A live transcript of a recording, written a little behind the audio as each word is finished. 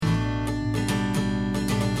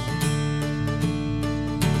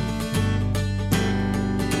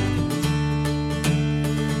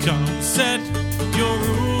Come set your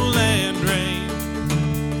rule and reign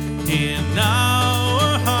in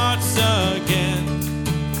our hearts again.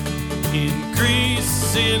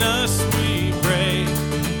 Increase in us, we pray.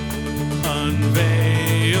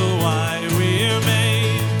 Unveil why we're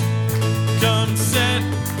made. Come set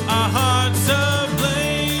our hearts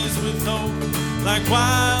ablaze with hope, like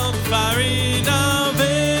wildfire in our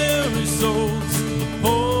very souls.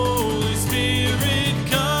 Holy Spirit,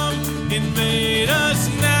 come, invade us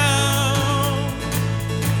now.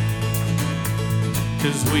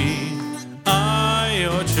 'Cause we are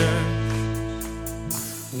your church.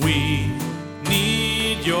 We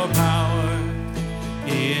need your power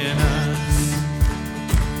in us.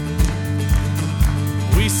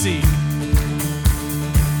 We seek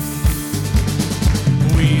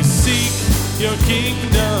your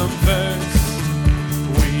kingdom first.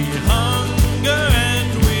 We hunger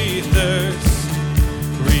and we thirst.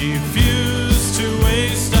 Refuse to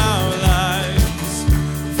waste our lives,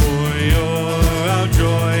 for you're our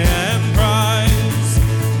joy and prize.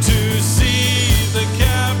 To see the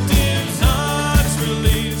captives' hearts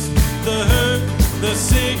released, the hurt, the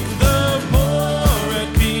sick, the poor at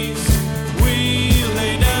peace. We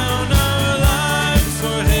lay down our lives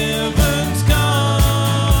for heaven's cause.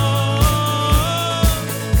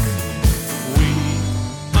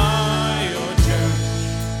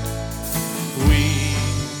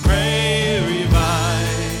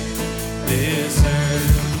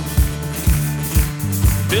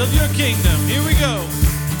 Build your kingdom. Here we go.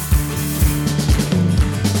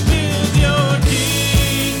 Build your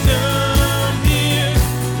kingdom here.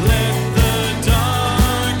 Let the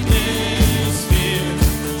darkness fear.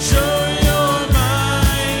 Show your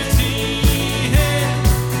mighty hand.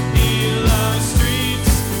 Heal our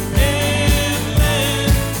streets and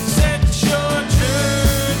land. Set your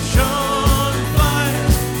church on fire.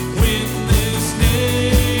 Win this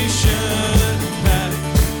nation back.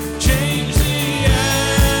 Change the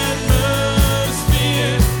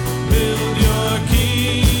build your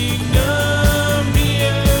kingdom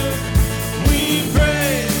here, we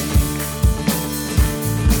pray.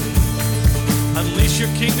 Unleash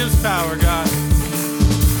your kingdom's power, God.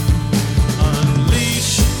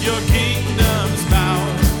 Unleash your kingdom's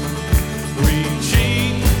power,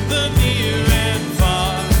 reaching the near and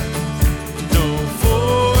far. No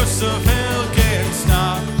force of hell can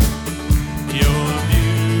stop your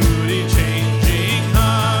beauty changing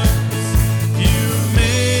hearts. You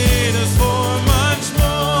made us for much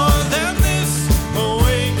more than this.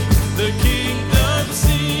 Awake the kingdom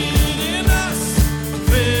seed in us.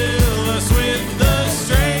 Fill us with the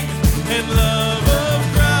strength and love of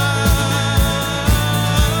Christ.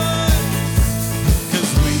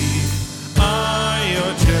 'Cause we are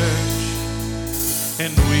your church,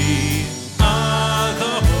 and we are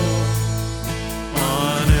the hope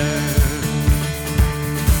on earth.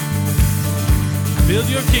 Build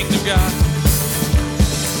your kingdom, God.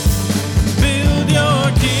 Build your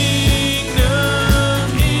kingdom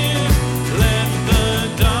here. Let the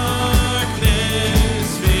darkness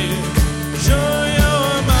fear. Show your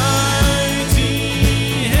mighty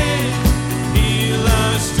hand. Heal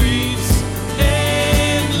our streets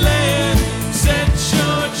and land. Set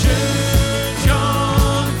your church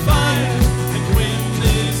on fire and win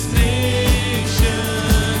this nation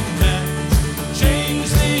back. Change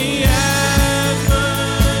the atmosphere.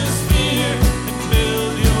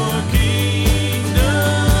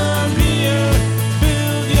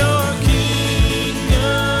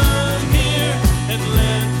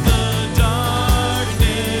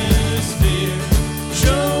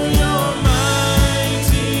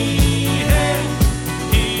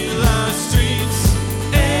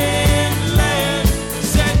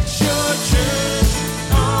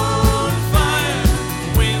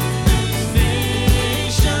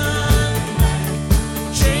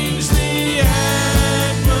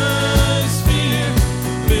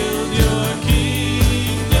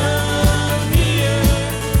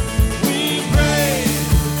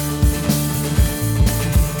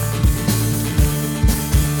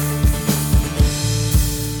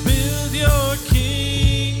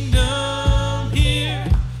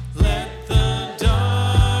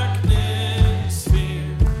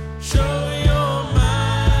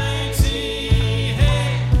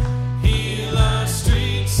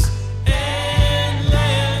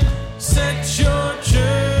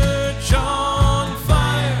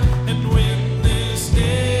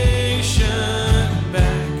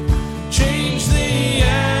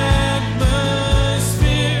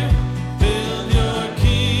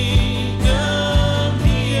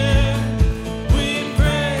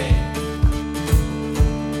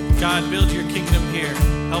 God, build your kingdom here.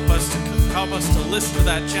 Help us to listen to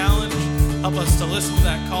that challenge. Help us to listen to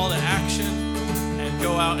that call to action and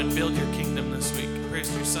go out and build your kingdom this week. Praise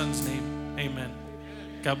in your son's name. Amen.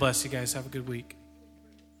 God bless you guys. Have a good week.